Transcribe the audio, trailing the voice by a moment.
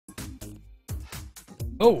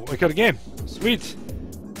Oh, I got a game. Sweet.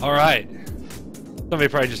 Alright. Somebody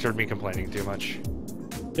probably just heard me complaining too much.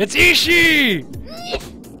 It's Eishi!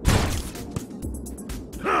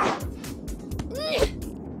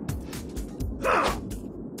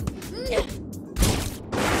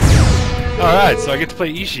 Alright, so I get to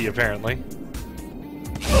play Eishi apparently.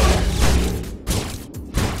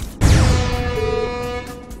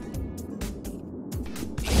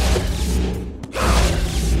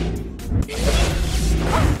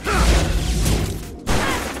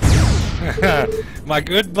 My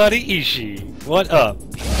good buddy Eishi, what up?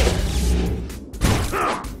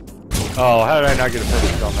 Oh, how did I not get a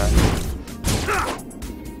perfect on that?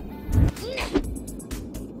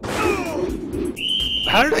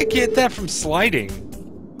 How did I get that from sliding?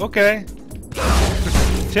 Okay.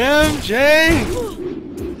 Tim J!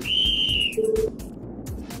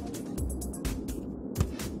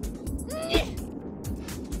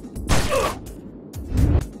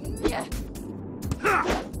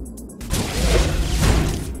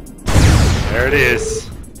 There it is.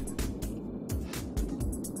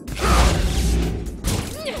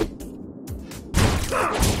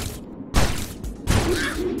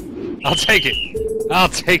 I'll take it. I'll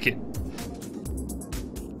take it.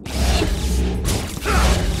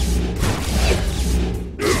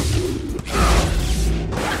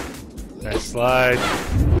 Nice slide.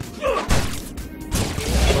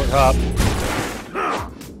 Short hop.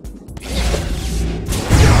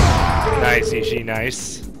 Nice, Eishi,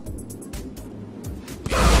 nice.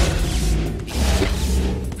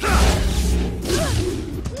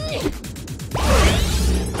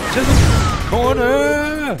 To the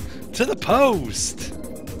corner! To the post!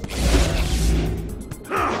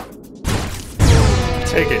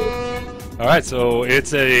 Take it. Alright, so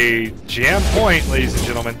it's a jam point, ladies and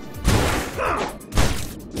gentlemen.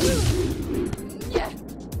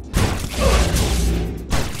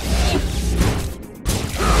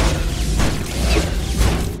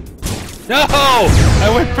 No!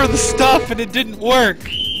 I went for the stuff and it didn't work!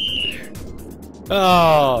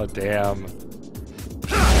 Oh, damn.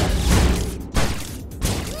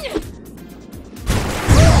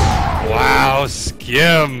 Wow,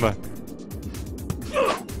 skim!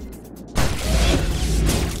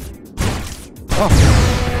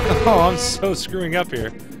 Oh, I'm so screwing up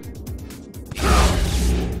here.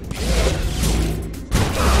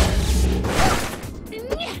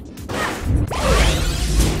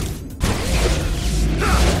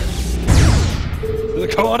 To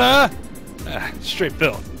the corner! Ah, straight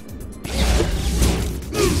bill.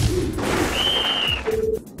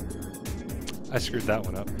 I screwed that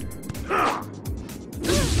one up.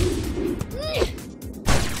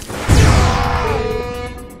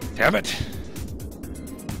 Damn it!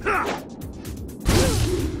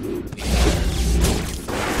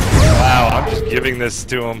 Wow, I'm just giving this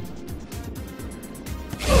to him.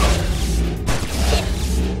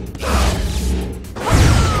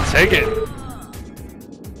 Take it!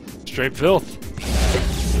 Straight filth.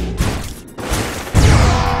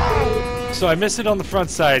 So I miss it on the front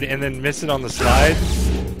side and then miss it on the slide.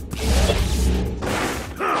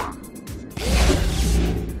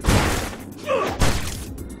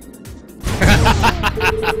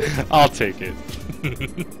 I'll take it.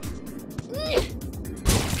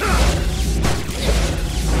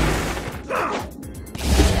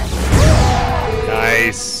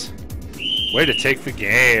 Nice. Way to take the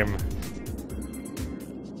game.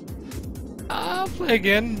 I'll play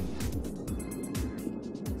again.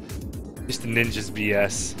 Just the ninja's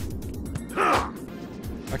BS.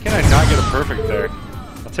 Why can't I not get a perfect there?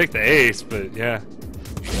 I'll take the ace, but yeah.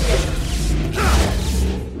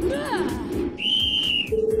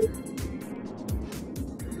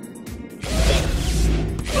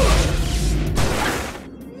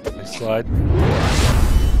 Nice slide.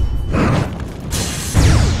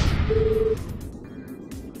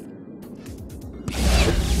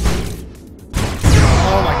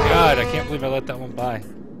 Oh my god, I can't believe I let that one by.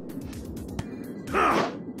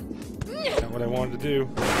 Not what I wanted to do.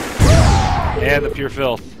 And the pure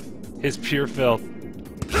filth. His pure filth.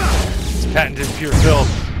 His patented pure filth.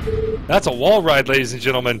 That's a wall ride, ladies and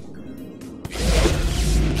gentlemen.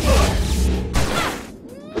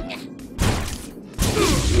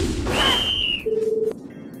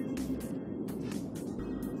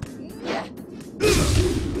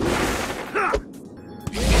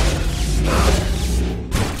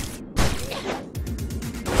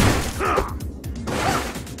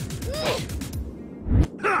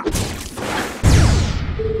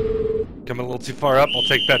 Coming a little too far up, I'll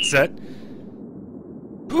take that set.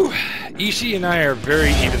 Whew. Eishi and I are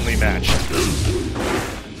very evenly matched.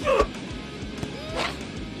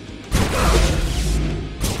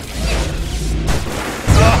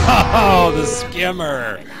 Oh, the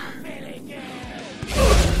skimmer.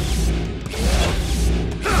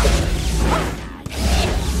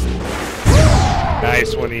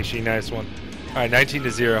 Nice one, Eishi. Nice one. All right,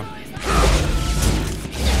 19-0.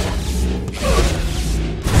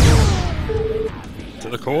 To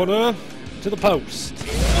the corner, to the post.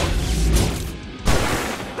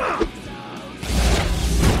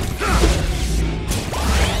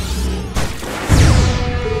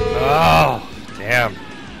 Oh, damn.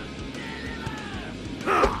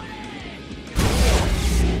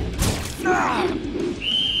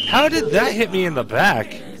 How did that hit me in the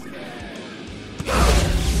back?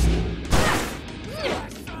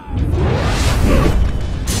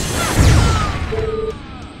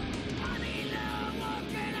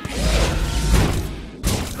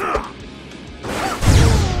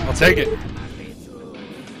 I'll take it.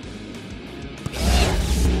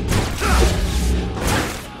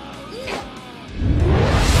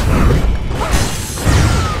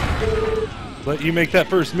 Let you make that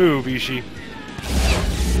first move, Eishi.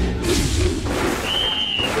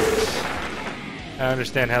 I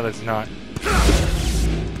understand how that's not.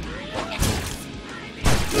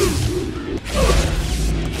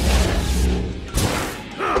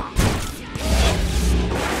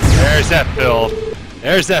 There's that filth.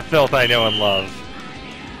 There's that filth I know and love.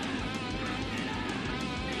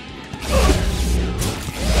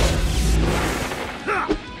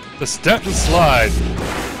 The step and slide.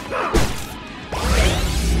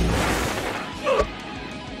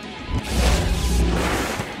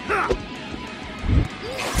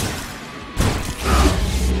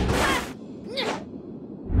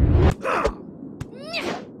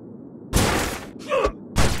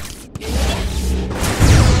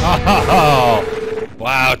 Oh,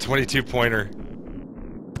 wow, 22-pointer.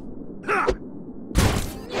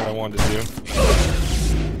 What I wanted to do.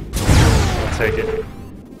 I'll take it.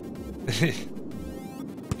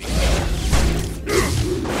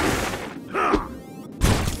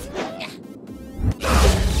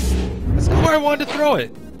 That's not where I wanted to throw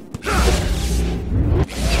it.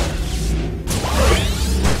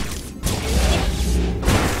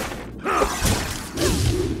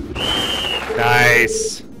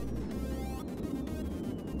 Nice.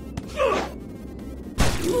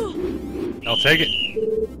 I'll take it.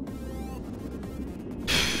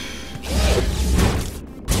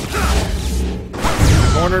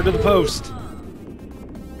 Corner to the post.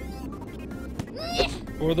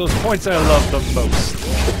 For those points I love the most.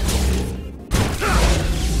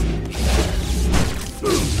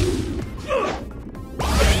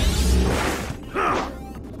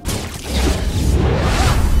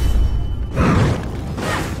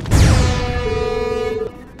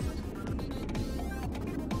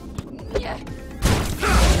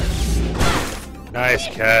 Nice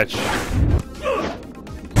catch.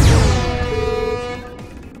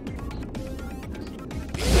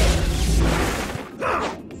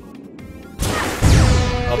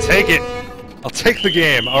 I'll take it. I'll take the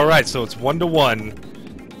game. All right, so it's 1-1.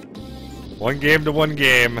 1 game to 1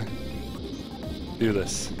 game. Do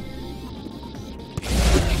this.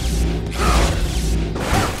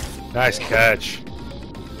 Nice catch.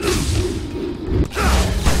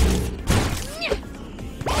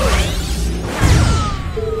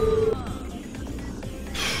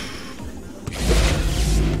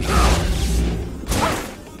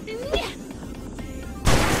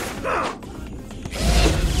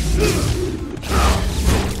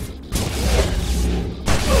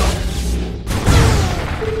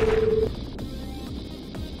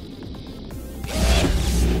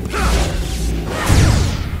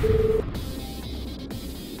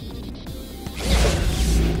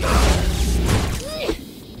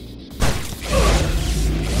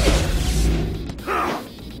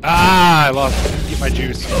 Ah, I lost. Didn't get my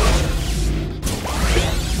juice.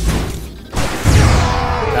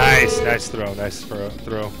 Nice, nice throw, nice throw.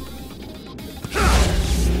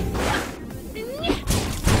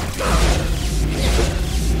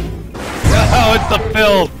 Oh, it's the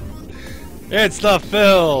filth! It's the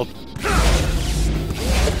filth!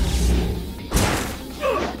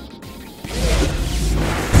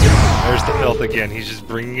 There's the filth again. He's just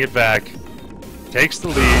bringing it back. Takes the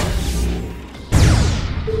lead.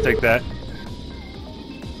 Take that.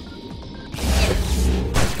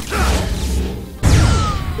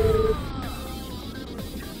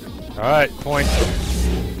 Alright, point.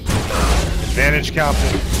 Advantage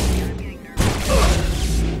Compton.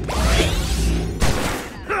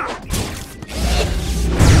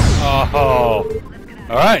 Oh.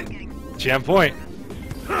 Alright. Jam point.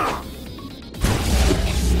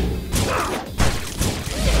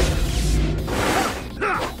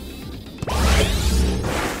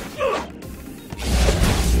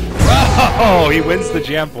 he wins the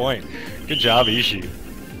jam point. Good job, Eishi.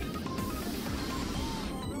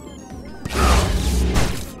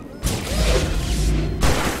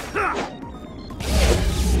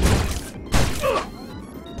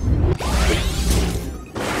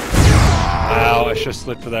 Wow, I should have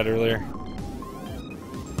slid for that earlier.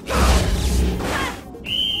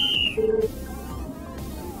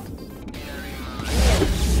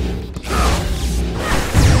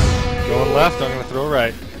 Going left, I'm going to throw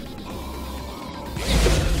right.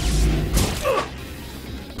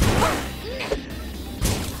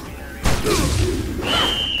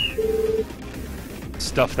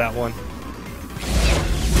 Stuff that one.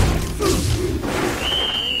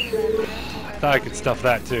 I thought I could stuff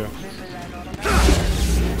that too.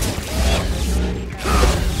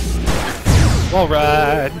 Wall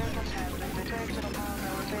ride.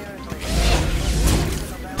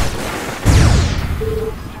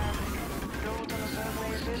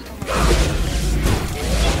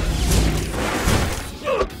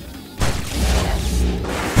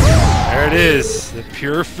 There it is, the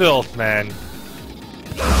pure filth, man.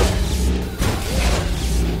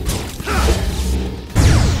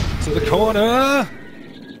 To the corner,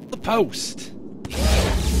 the post.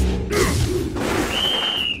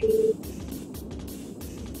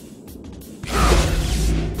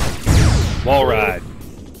 Wall ride.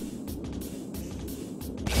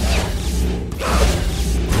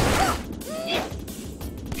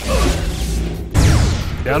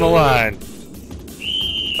 Down the line.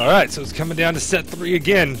 Alright, so it's coming down to set 3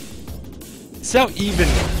 again. It's how even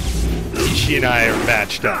Eishi and I are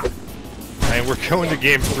matched up. And we're going to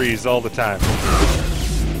game 3s all the time.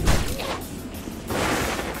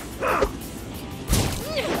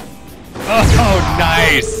 Oh,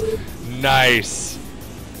 nice! Nice.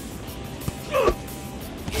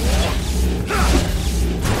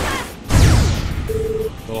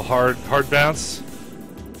 Little hard bounce.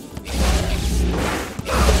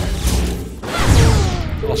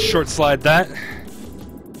 I'll short slide that.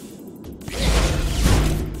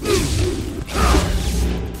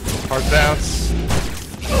 Hard bounce.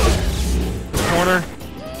 Corner.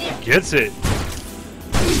 Gets it.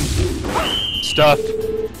 Stuff.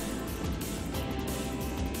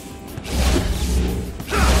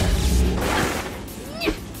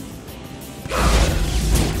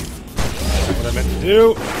 What I meant to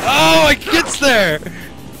do. Oh, it gets there!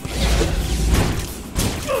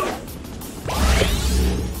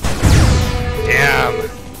 Damn.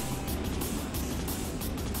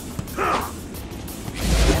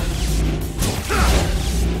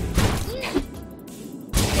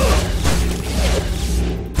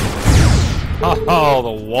 Oh,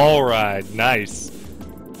 the wall ride. Nice.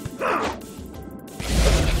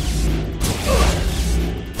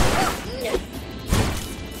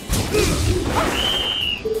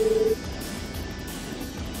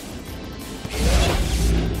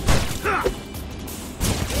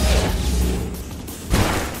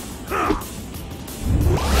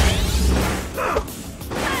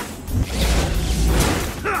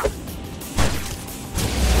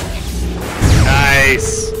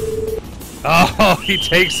 Nice. Oh, he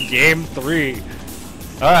takes game 3.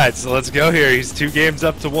 Alright, so let's go here. He's 2 games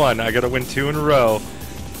up to 1. I gotta win 2 in a row.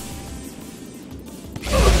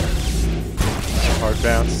 Hard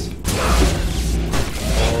bounce.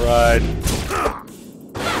 Alright.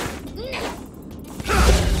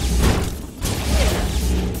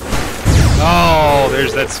 Oh,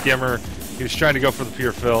 there's that skimmer. He was trying to go for the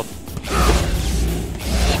pure filth.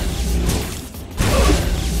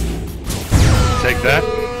 Take that.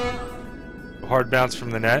 Hard bounce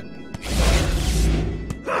from the net.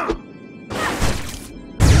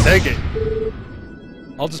 Take it.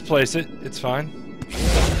 I'll just place it. It's fine.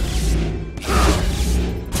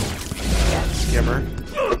 Skimmer.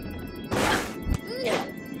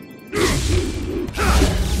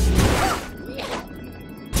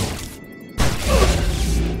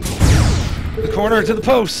 The corner to the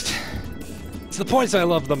post. It's the points I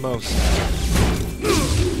love the most.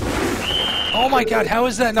 Oh my god, how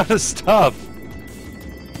is that not a stub?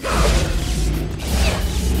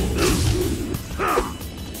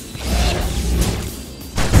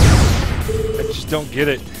 I just don't get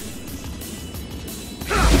it.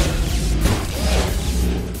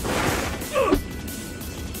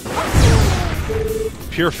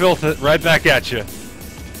 Pure filth right back at you.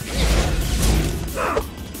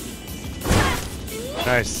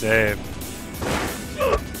 Nice save.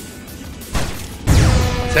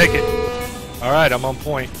 Take it. Alright, I'm on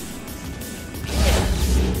point.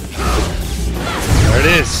 There it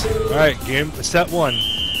is. Alright, game set 1.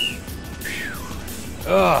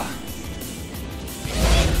 Ugh.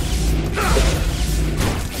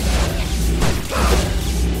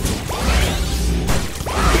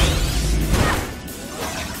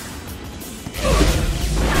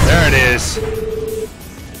 There it is.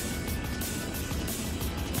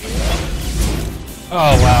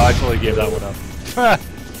 Oh wow, I totally gave that one up.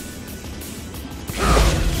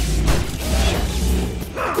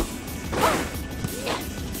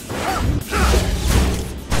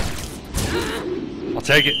 I'll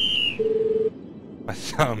take it. My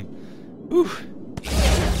thumb. Whew.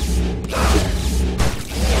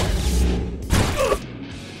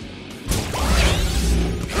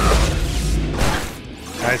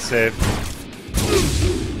 Nice save.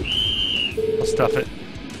 I'll stuff it.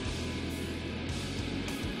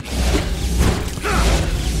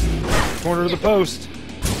 Corner of the post.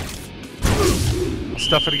 I'll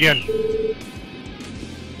stuff it again.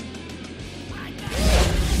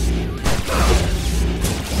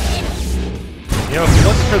 You know, if it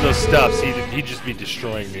wasn't for those stuffs, he'd just be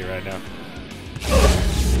destroying me right now.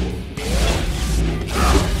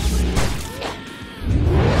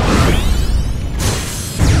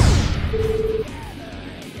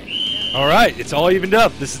 Alright, it's all evened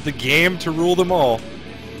up. This is the game to rule them all.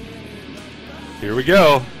 Here we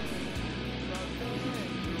go.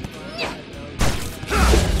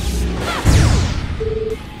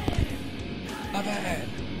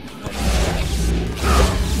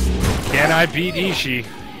 Can I beat Eishi?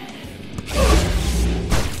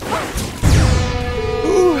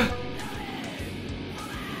 Ooh.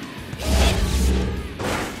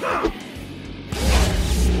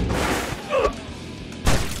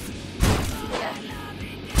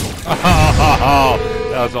 Oh,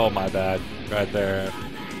 that was all my bad right there.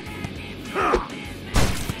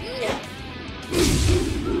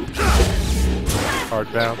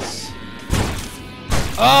 Hard bounce.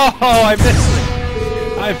 Oh, I missed it.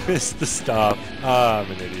 I missed the stop.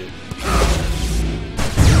 I'm an idiot.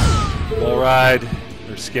 Wall ride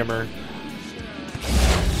or skimmer.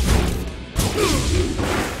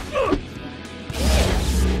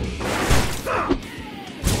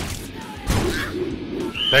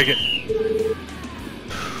 Take it.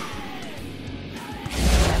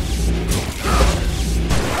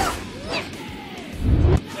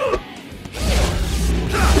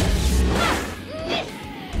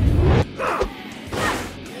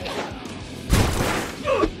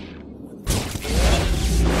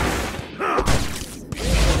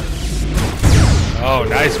 Oh,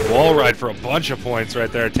 nice wall ride for a bunch of points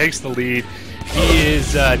right there. Takes the lead. He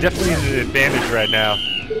is definitely in an advantage right now.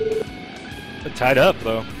 But tied up,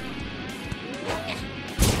 though.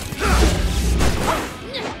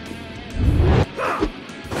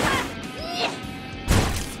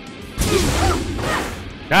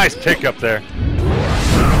 Nice pick up there.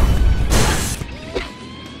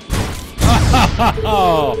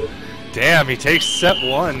 Oh, damn, he takes set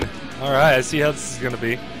one. All right, I see how this is going to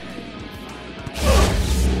be.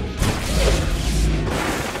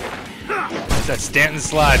 It's that Stanton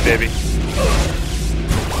slide, baby.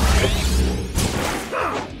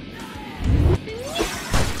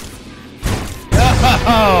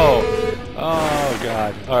 Oh,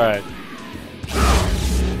 God. All right.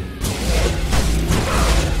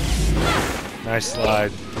 Nice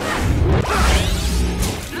slide.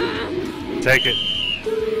 Take it.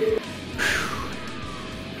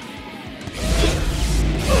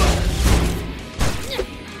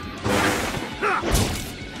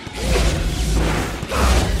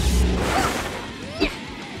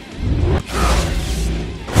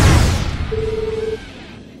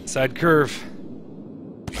 Side curve.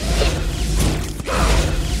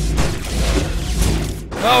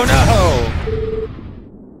 Oh no!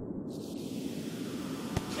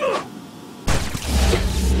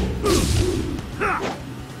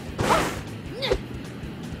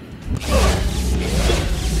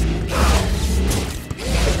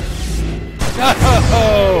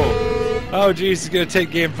 Oh, geez, he's gonna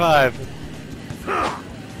take game 5. Oh,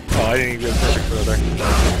 I didn't even get a perfect throw there.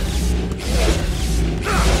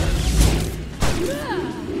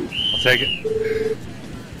 I'll take it.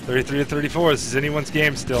 33 to 34. This is anyone's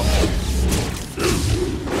game still.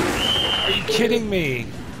 Are you kidding me?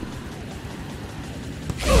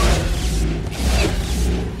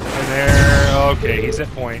 And there. Okay, he's at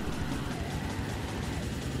point.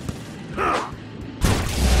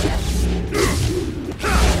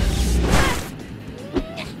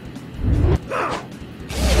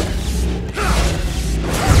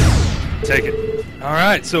 Take it. All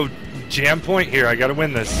right, so jam point here. I got to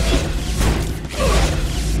win this.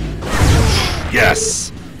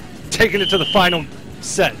 Yes! Taking it to the final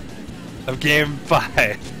set of game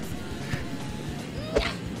 5.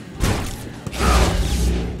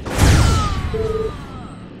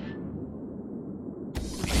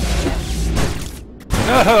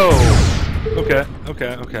 No! Okay,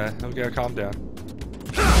 calm down.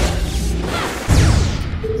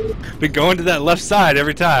 Been going to that left side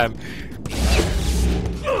every time.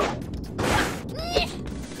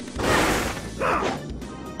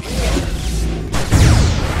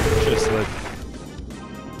 Just like...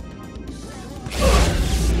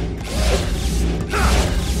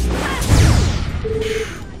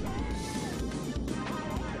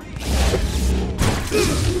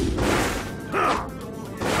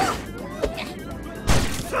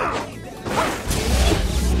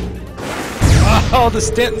 Oh, the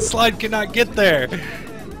Stanton slide cannot get there.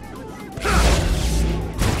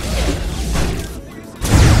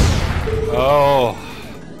 Oh.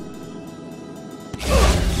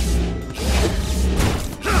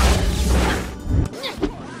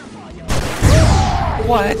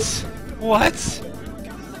 What? What?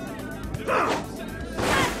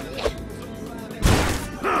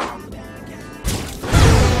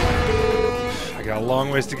 I got a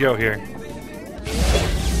long ways to go here.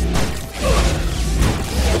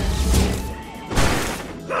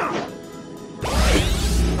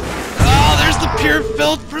 Pure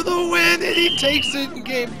Filth for the win, and he takes it in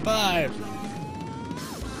Game 5.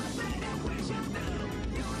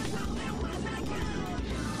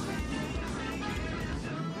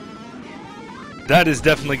 That is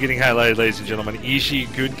definitely getting highlighted, ladies and gentlemen.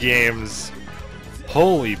 Eishi, good games.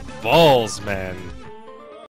 Holy balls, man.